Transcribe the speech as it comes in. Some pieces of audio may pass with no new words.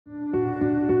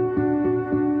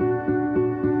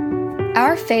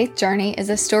Our faith journey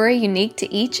is a story unique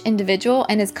to each individual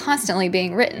and is constantly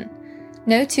being written.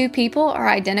 No two people are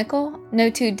identical,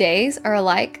 no 2 days are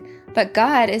alike, but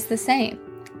God is the same.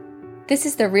 This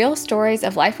is the Real Stories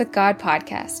of Life with God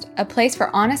podcast, a place for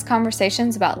honest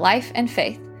conversations about life and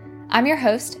faith. I'm your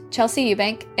host, Chelsea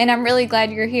Eubank, and I'm really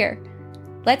glad you're here.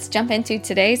 Let's jump into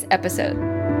today's episode.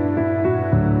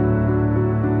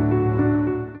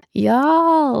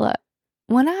 Y'all,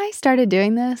 when I started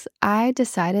doing this, I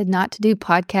decided not to do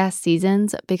podcast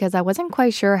seasons because I wasn't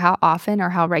quite sure how often or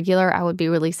how regular I would be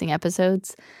releasing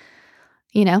episodes.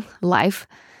 You know, life.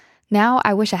 Now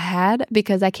I wish I had,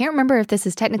 because I can't remember if this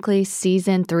is technically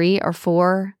season 3 or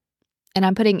 4, and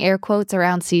I'm putting air quotes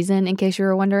around season in case you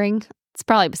were wondering. It's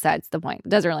probably besides the point. It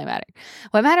doesn't really matter.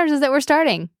 What matters is that we're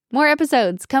starting. More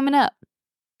episodes coming up.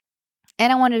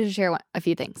 And I wanted to share a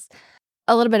few things.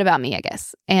 A little bit about me, I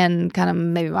guess, and kind of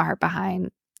maybe my heart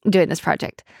behind doing this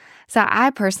project. So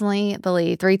I personally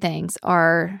believe 3 things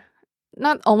are,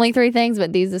 not only 3 things,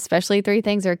 but these especially 3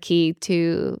 things are key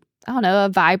to, a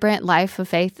vibrant life of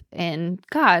faith in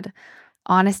God: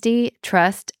 honesty,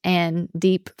 trust, and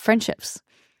deep friendships.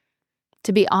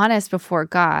 To be honest before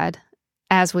God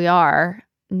as we are,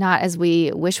 not as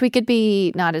we wish we could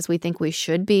be, not as we think we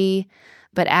should be,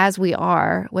 but as we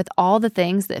are, with all the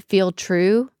things that feel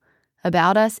true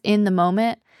about us in the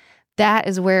moment. That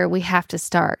is where we have to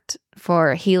start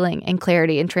for healing and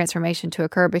clarity and transformation to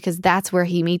occur, because that's where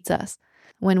He meets us.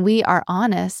 When we are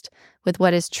honest with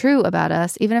what is true about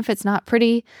us, even if it's not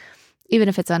pretty, even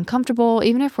if it's uncomfortable,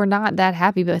 even if we're not that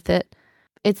happy with it,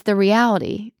 it's the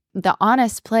reality. The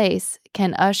honest place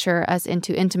can usher us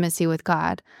into intimacy with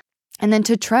God. And then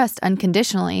to trust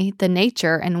unconditionally the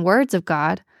nature and words of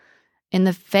God in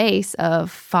the face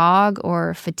of fog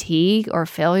or fatigue or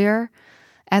failure,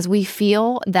 as we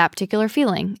feel that particular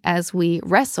feeling, as we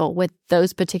wrestle with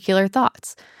those particular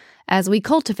thoughts, as we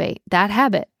cultivate that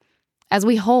habit, as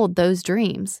we hold those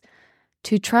dreams,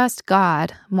 to trust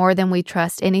God more than we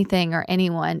trust anything or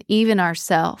anyone, even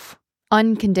ourselves,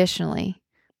 unconditionally.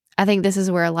 I think this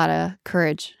is where a lot of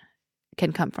courage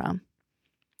can come from.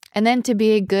 And then to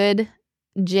be a good,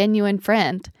 genuine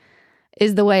friend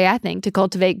is the way, I think, to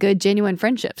cultivate good, genuine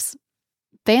friendships.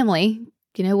 Family,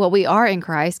 what we are in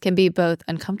Christ, can be both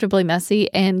uncomfortably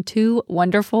messy and too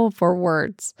wonderful for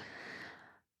words.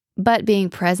 But being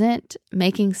present,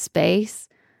 making space,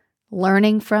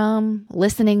 learning from,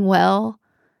 listening well,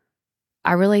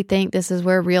 I really think this is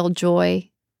where real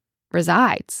joy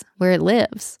resides, where it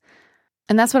lives.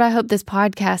 And that's what I hope this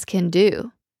podcast can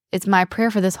do. It's my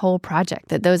prayer for this whole project,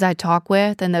 that those I talk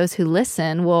with and those who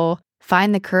listen will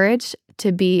find the courage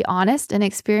to be honest and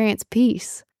experience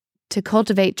peace, to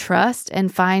cultivate trust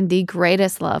and find the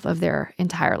greatest love of their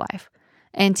entire life,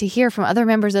 and to hear from other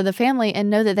members of the family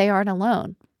and know that they aren't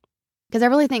alone. Because I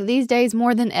really think these days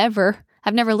more than ever,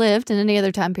 I've never lived in any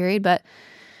other time period, but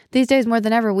these days more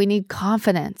than ever, we need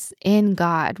confidence in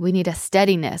God. We need a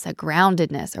steadiness, a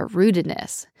groundedness, a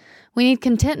rootedness. We need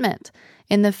contentment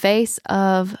in the face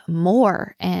of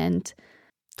more and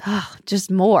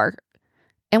just more.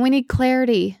 And we need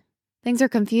clarity. Things are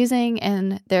confusing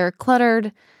and they're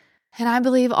cluttered. And I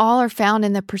believe all are found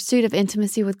in the pursuit of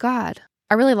intimacy with God.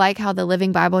 I really like how the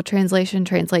Living Bible translation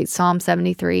translates Psalm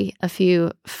 73, a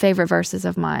few favorite verses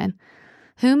of mine.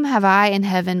 Whom have I in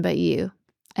heaven but you?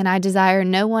 And I desire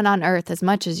no one on earth as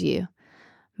much as you.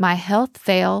 My health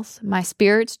fails, my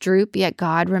spirits droop, yet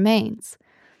God remains.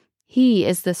 He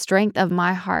is the strength of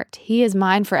my heart. He is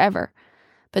mine forever.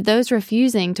 But those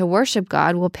refusing to worship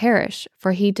God will perish,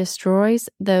 for He destroys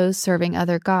those serving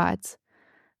other gods.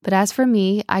 But as for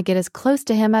me, I get as close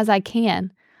to Him as I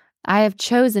can. I have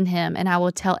chosen Him, and I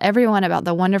will tell everyone about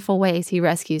the wonderful ways He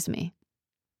rescues me.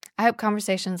 I hope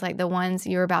conversations like the ones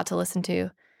you're about to listen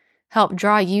to help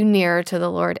draw you nearer to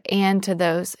the Lord and to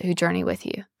those who journey with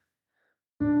you.